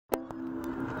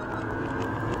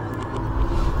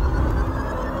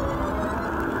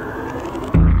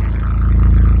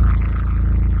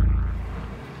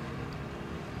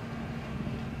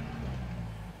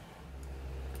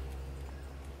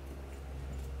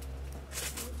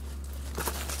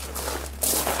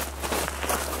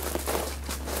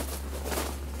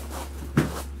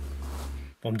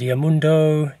Bom dia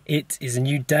mundo. It is a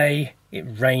new day. It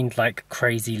rained like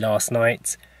crazy last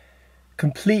night.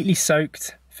 Completely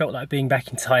soaked. Felt like being back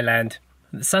in Thailand.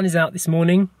 The sun is out this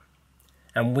morning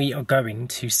and we are going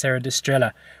to Serra Da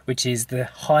Estrela, which is the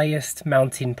highest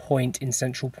mountain point in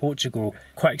central Portugal.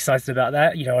 Quite excited about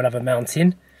that. You know, I love a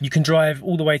mountain. You can drive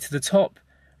all the way to the top,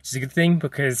 which is a good thing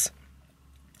because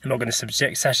I'm not going to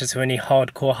subject Sasha to any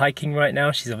hardcore hiking right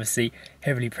now. She's obviously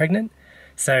heavily pregnant.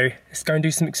 So let's go and do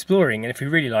some exploring, and if we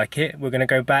really like it, we're going to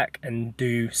go back and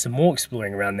do some more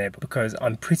exploring around there because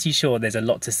I'm pretty sure there's a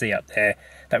lot to see up there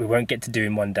that we won't get to do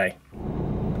in one day.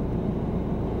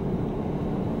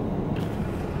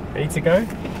 Ready to go?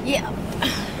 Yeah.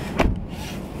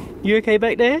 You okay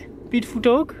back there? Beautiful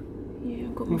dog? Yeah,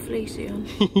 I've got my fleecy on.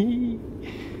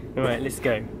 Alright, let's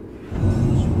go.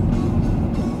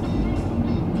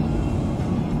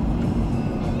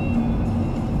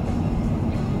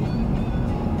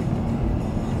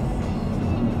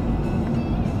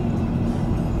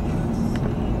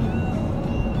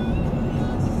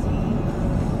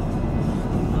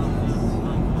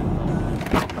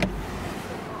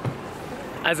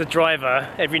 As a driver,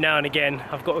 every now and again,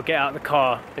 I've got to get out of the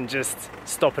car and just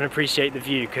stop and appreciate the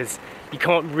view because you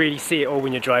can't really see it all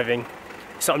when you're driving.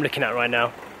 That's what I'm looking at right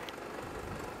now.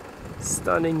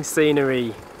 Stunning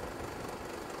scenery.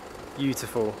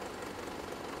 Beautiful.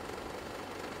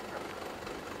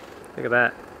 Look at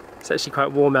that. It's actually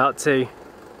quite warm out too.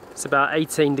 It's about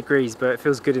 18 degrees, but it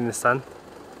feels good in the sun.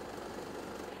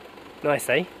 Nice,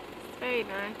 eh? Very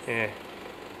nice. Yeah. It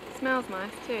smells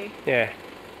nice too. Yeah.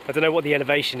 I don't know what the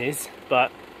elevation is,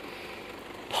 but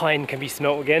pine can be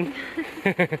smelt again.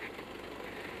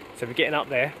 So we're getting up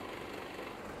there.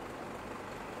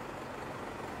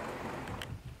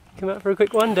 Come out for a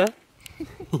quick wander.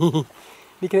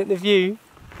 Looking at the view.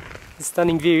 It's a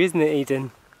stunning view, isn't it,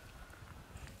 Eden?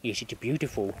 Yes, it's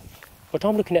beautiful. But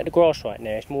I'm looking at the grass right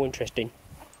now, it's more interesting.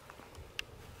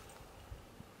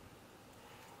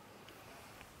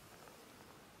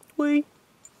 Whee!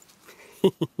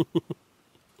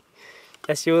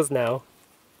 That's yours now.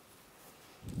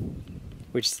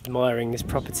 We're just admiring this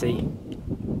property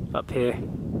up here,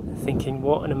 thinking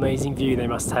what an amazing view they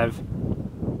must have.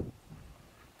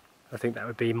 I think that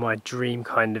would be my dream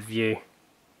kind of view.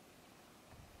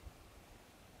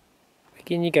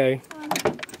 In you go.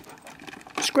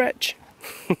 Scratch!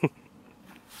 It's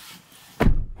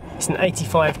an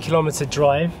 85-kilometre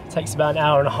drive, it takes about an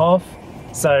hour and a half,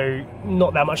 so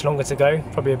not that much longer to go,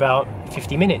 probably about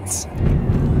 50 minutes.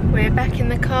 We're back in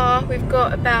the car. We've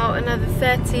got about another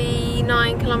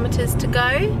 39 kilometres to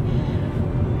go.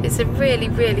 It's a really,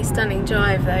 really stunning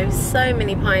drive though. So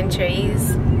many pine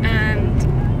trees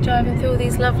and driving through all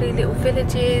these lovely little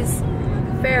villages.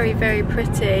 Very, very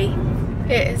pretty.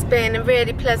 It has been a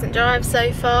really pleasant drive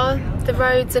so far. The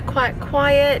roads are quite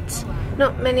quiet.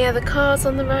 Not many other cars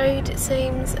on the road it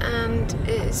seems, and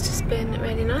it's just been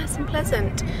really nice and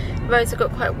pleasant. The roads have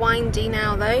got quite windy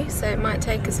now though, so it might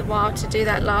take us a while to do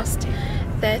that last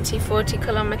 30-40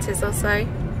 kilometres or so.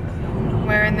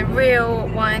 We're in the real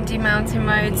windy mountain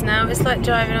roads now. It's like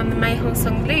driving on the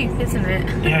Mahelsong Loop, isn't it?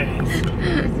 Yeah.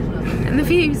 And the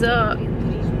views are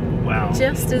wow,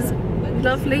 just as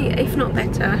lovely, if not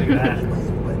better. Look at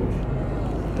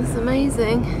that. It's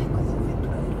amazing.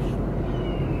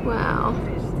 Wow.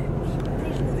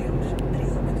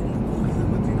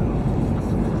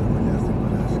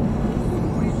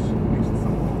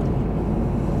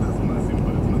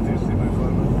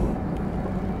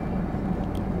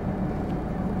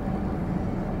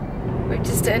 We've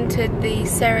just entered the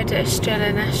Serra Da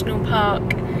Estrela National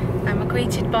Park and we're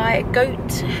greeted by a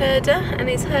goat herder and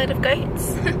his herd of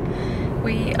goats.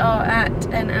 We are at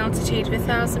an altitude of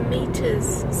 1,000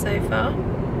 metres so far.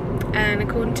 And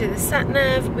according to the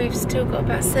sat-nav, we've still got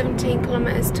about 17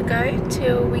 kilometres to go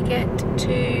till we get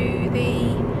to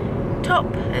the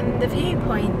top and the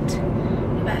viewpoint.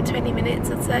 About 20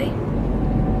 minutes, I'd say.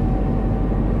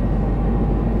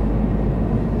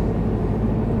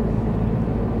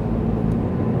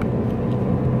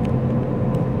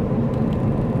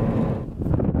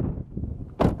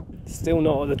 Still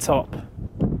not at the top,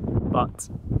 but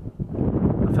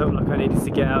I felt like I needed to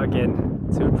get out again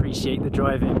to appreciate the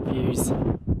driving views.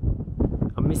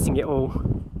 I'm missing it all.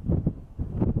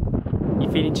 You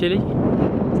feeling chilly?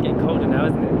 It's getting colder now,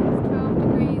 isn't it? It's 12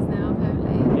 degrees now,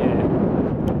 apparently. Yeah.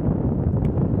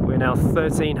 We're now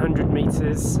 1,300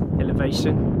 metres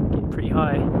elevation, getting pretty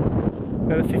high.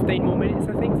 Another 15 more minutes,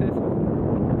 I think.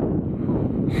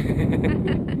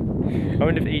 I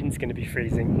wonder if Eden's going to be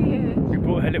freezing. Yeah. We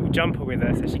brought her little jumper with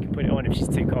her so she can put it on if she's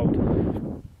too cold.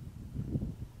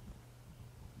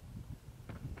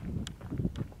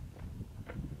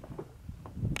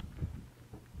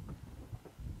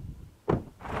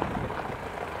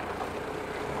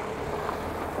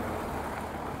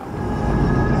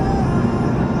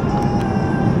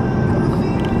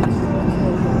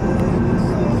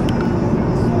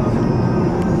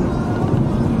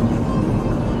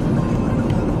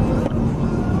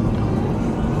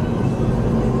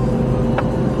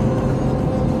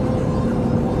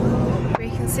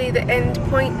 to the end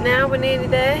point now, we're nearly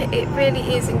there. It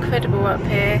really is incredible up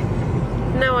here.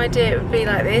 No idea it would be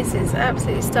like this, it's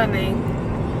absolutely stunning.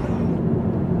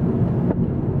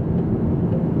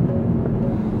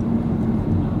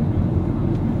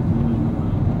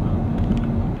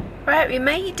 Right, we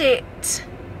made it.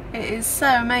 It is so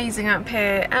amazing up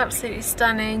here, absolutely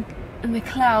stunning. And the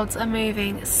clouds are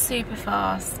moving super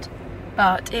fast,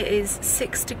 but it is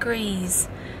 6 degrees,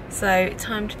 so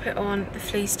time to put on the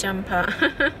fleece jumper.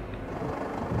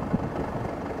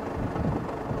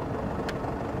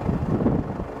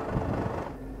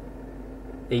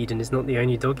 Eden is not the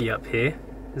only doggy up here.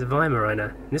 There's a Weimaraner,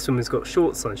 and this woman's got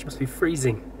shorts on. She must be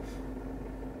freezing.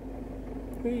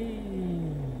 Whee!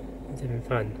 He's having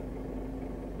fun.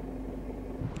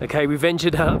 Okay, we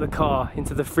ventured out of the car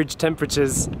into the fridge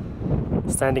temperatures,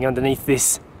 standing underneath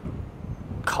this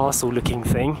castle-looking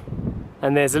thing,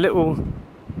 and there's a little,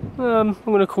 I'm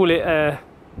going to call it a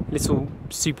little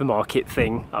supermarket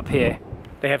thing up here.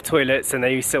 They have toilets and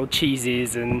they sell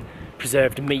cheeses and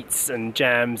preserved meats and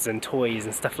jams and toys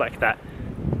and stuff like that.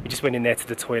 We just went in there to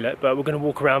the toilet, but we're going to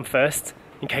walk around first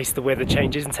in case the weather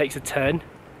changes and takes a turn.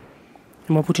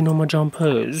 Am I putting on my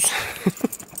jumpers?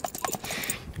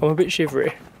 I'm a bit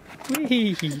shivery.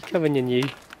 Whee! Come on, you.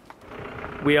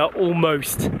 We are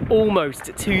almost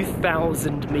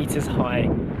 2,000 meters high.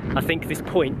 I think this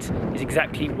point is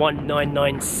exactly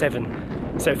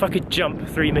 1997. So if I could jump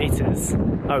 3 meters,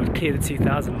 I would clear the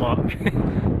 2,000 mark.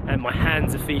 And my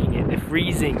hands are feeling it, they're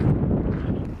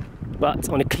freezing. But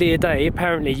on a clear day,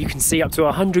 apparently you can see up to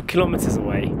 100 kilometers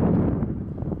away.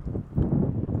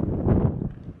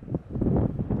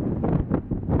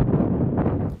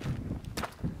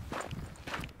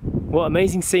 What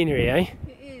amazing scenery, eh?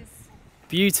 It is.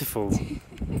 Beautiful.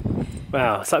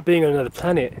 Wow, it's like being on another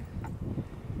planet.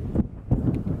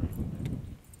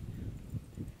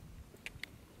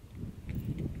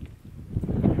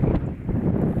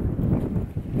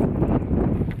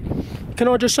 Can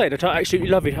I just say that I absolutely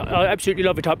love it. I absolutely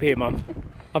love it up here, Mum.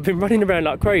 I've been running around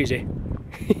like crazy.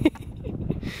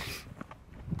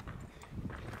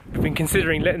 I've been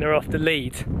considering letting her off the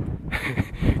lead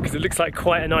because it looks like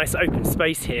quite a nice open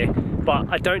space here, but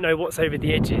I don't know what's over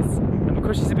the edges. And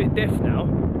because she's a bit deaf now,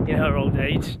 in her old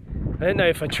age, I don't know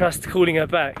if I trust calling her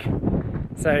back.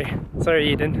 So,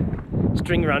 sorry Eden,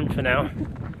 string run for now.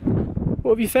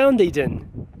 What have you found, Eden?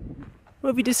 What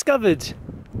have you discovered?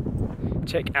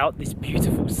 Check out this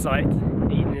beautiful site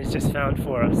Eden has just found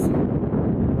for us.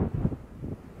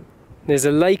 There's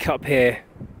a lake up here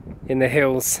in the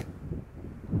hills.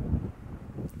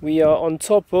 We are on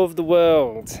top of the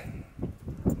world.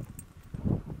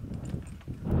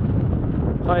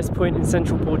 Highest point in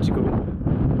central Portugal.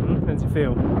 How does it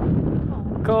feel?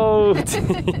 Cold.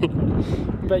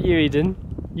 What about you, Eden?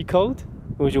 You cold?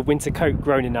 Or was your winter coat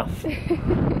grown enough?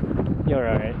 You're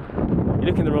alright. You're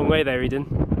looking the wrong way there, Eden.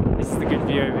 This is the good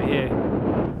view over here.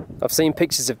 I've seen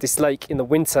pictures of this lake in the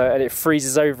winter and it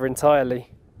freezes over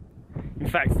entirely. In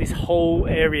fact, this whole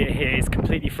area here is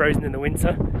completely frozen in the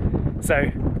winter.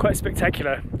 So, quite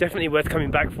spectacular. Definitely worth coming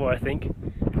back for, I think.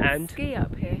 And ski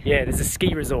up here. Yeah, there's a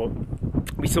ski resort.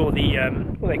 We saw the,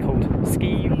 what are they called?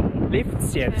 Ski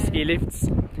lifts? Yeah, the ski lifts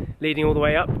leading all the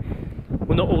way up.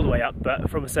 Well, not all the way up,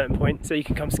 but from a certain point. So you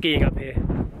can come skiing up here.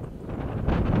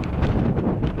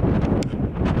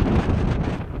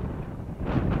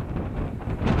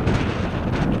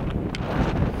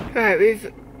 Right,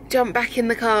 we've jumped back in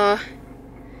the car.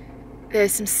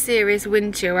 There's some serious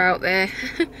wind chill out there.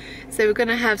 So we're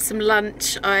gonna have some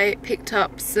lunch. I picked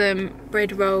up some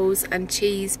bread rolls and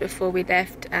cheese before we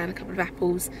left and a couple of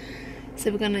apples.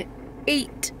 So we're gonna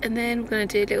eat and then we're gonna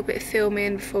do a little bit of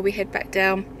filming before we head back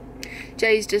down.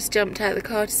 Jay's just jumped out of the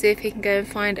car to see if he can go and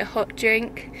find a hot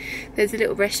drink. There's a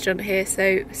little restaurant here,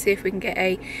 so see if we can get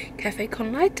a cafe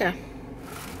con leite.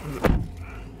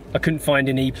 I couldn't find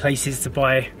any places to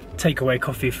buy takeaway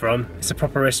coffee from. It's a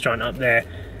proper restaurant up there,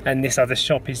 and this other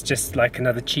shop is just like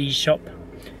another cheese shop.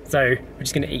 So we're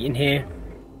just gonna eat in here.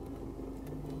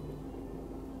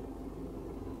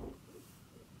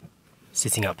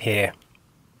 Sitting up here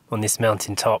on this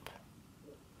mountain top,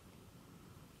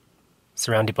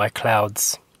 surrounded by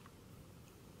clouds.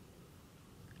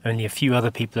 Only a few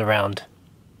other people around,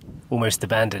 almost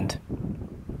abandoned.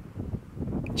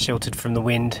 Sheltered from the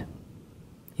wind,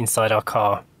 inside our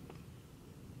car.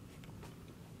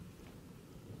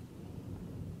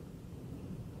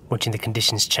 Watching the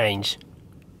conditions change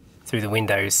through the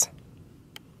windows,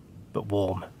 but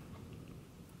warm.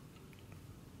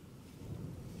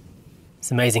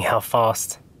 It's amazing how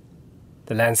fast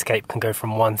the landscape can go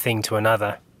from one thing to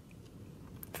another.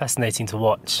 Fascinating to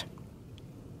watch.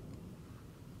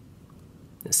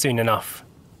 Soon enough,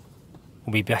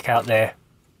 we'll be back out there,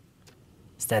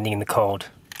 standing in the cold,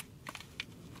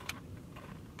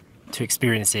 to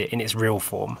experience it in its real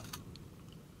form.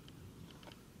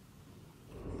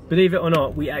 Believe it or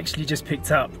not, we actually just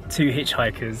picked up 2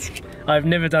 hitchhikers. I've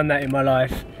never done that in my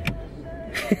life.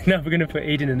 Now we're gonna put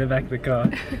Eden in the back of the car.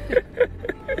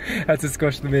 Had to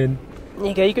squash them in. There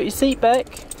you go, you got your seat back.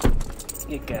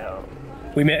 Good girl.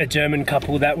 We met a German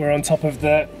couple that were on top of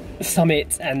the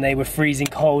summit and they were freezing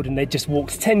cold and they just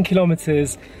walked 10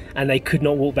 kilometers and they could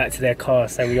not walk back to their car,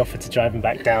 so we offered to drive them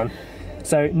back down.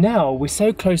 So now we're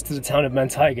so close to the town of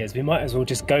Mantigers, we might as well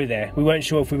just go there. We weren't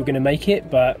sure if we were going to make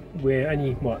it, but we're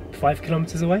only, what, 5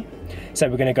 kilometers away? So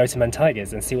we're going to go to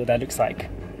Mantigers and see what that looks like.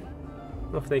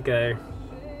 Off they go.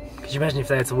 Could you imagine if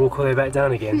they had to walk all the way back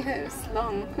down again? Yeah, it was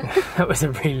long. That was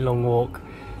a really long walk.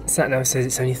 Sat-nav says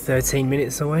it's only 13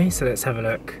 minutes away, so let's have a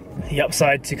look. The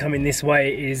upside to coming this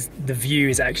way is the view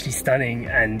is actually stunning,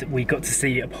 and we got to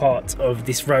see a part of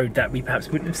this road that we perhaps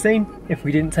wouldn't have seen if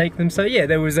we didn't take them. So yeah,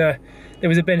 there was a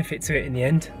benefit to it in the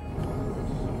end.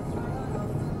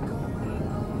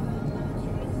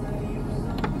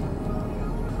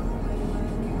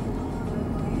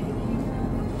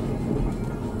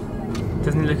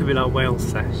 Doesn't it look a bit like Wales,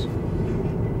 Sash?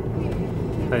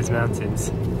 Those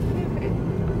mountains.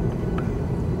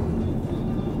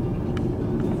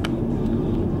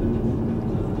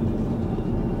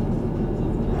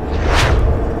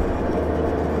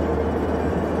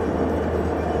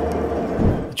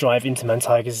 Drive into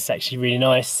Mantigers is actually really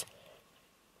nice.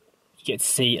 You get to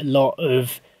see a lot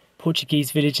of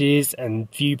Portuguese villages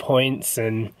and viewpoints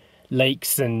and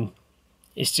lakes, and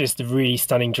it's just a really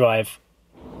stunning drive.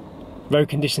 Road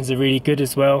conditions are really good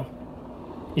as well.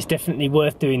 It's definitely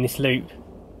worth doing this loop.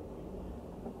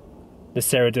 The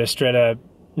Serra Da Estrela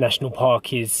National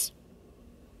Park is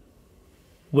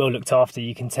well looked after,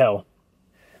 you can tell.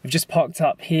 We've just parked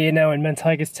up here now in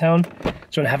Mantigers town.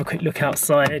 Just want to have a quick look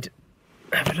outside.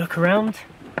 Have a look around.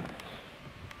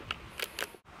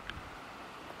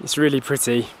 It's really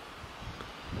pretty.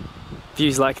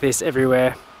 Views like this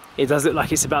everywhere. It does look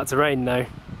like it's about to rain though.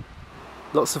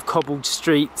 Lots of cobbled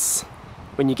streets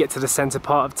when you get to the centre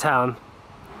part of town.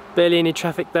 Barely any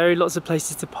traffic though, lots of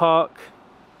places to park.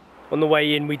 On the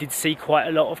way in we did see quite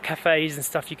a lot of cafes and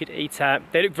stuff you could eat at.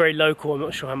 They look very local, I'm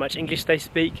not sure how much English they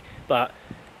speak, but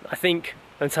I think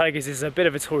Mantigers is a bit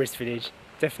of a tourist village.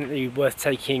 Definitely worth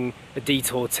taking a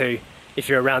detour to if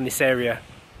you're around this area.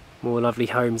 More lovely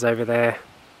homes over there.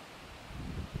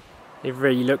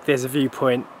 Really look, there's a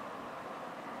viewpoint.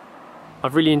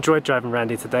 I've really enjoyed driving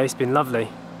around here today, it's been lovely.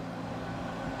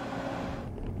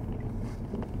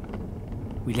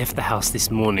 We left the house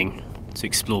this morning to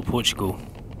explore Portugal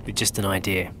with just an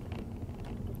idea.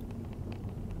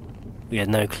 We had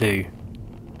no clue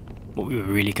what we were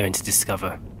really going to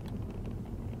discover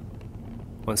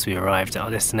once we arrived at our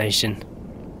destination.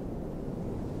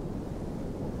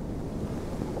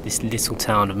 This little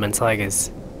town of Mantigers,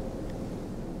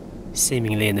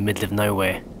 seemingly in the middle of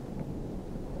nowhere.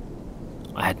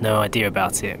 I had no idea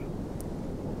about it.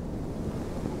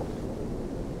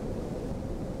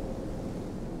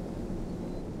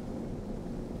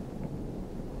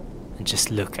 And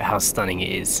just look at how stunning it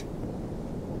is.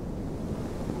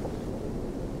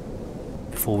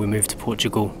 Before we moved to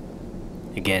Portugal,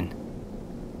 again,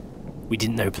 we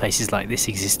didn't know places like this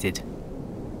existed.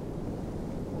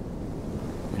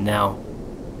 And now,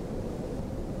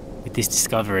 with this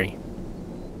discovery,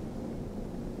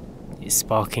 it's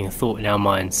sparking a thought in our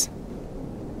minds.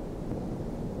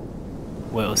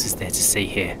 What else is there to see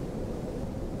here,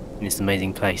 in this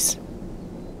amazing place?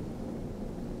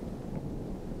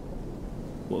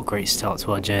 What a great start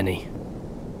to our journey.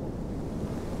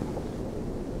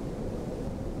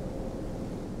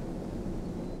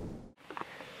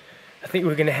 I think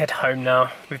we're going to head home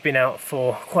now. We've been out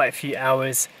for quite a few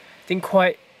hours. Didn't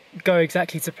quite go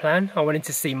exactly to plan. I wanted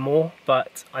to see more,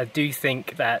 but I do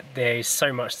think that there is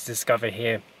so much to discover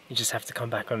here. You just have to come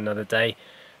back on another day.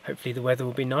 Hopefully the weather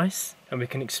will be nice and we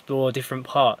can explore a different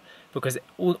part, because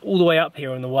all the way up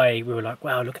here on the way we were like,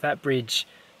 wow, look at that bridge,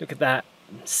 look at that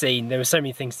scene. There were so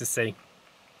many things to see.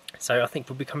 So I think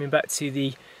we'll be coming back to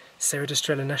the Serra Da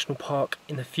Estrela National Park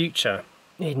in the future.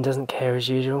 Eden doesn't care as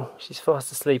usual. She's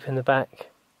fast asleep in the back.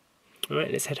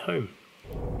 Alright, let's head home.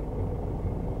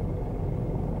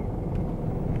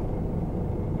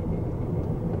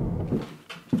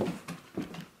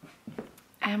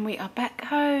 And we are back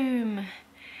home.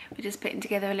 We're just putting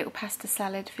together a little pasta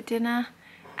salad for dinner,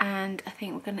 and I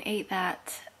think we're going to eat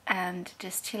that and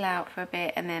just chill out for a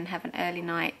bit and then have an early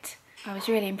night. I was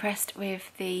really impressed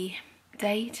with the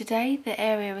day today. The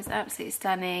area was absolutely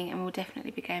stunning and we'll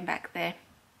definitely be going back there.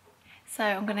 So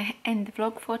I'm going to end the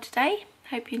vlog for today.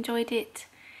 Hope you enjoyed it.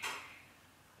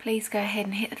 Please go ahead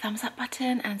and hit the thumbs up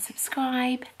button and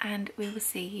subscribe, and we will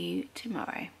see you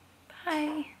tomorrow.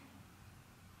 Bye.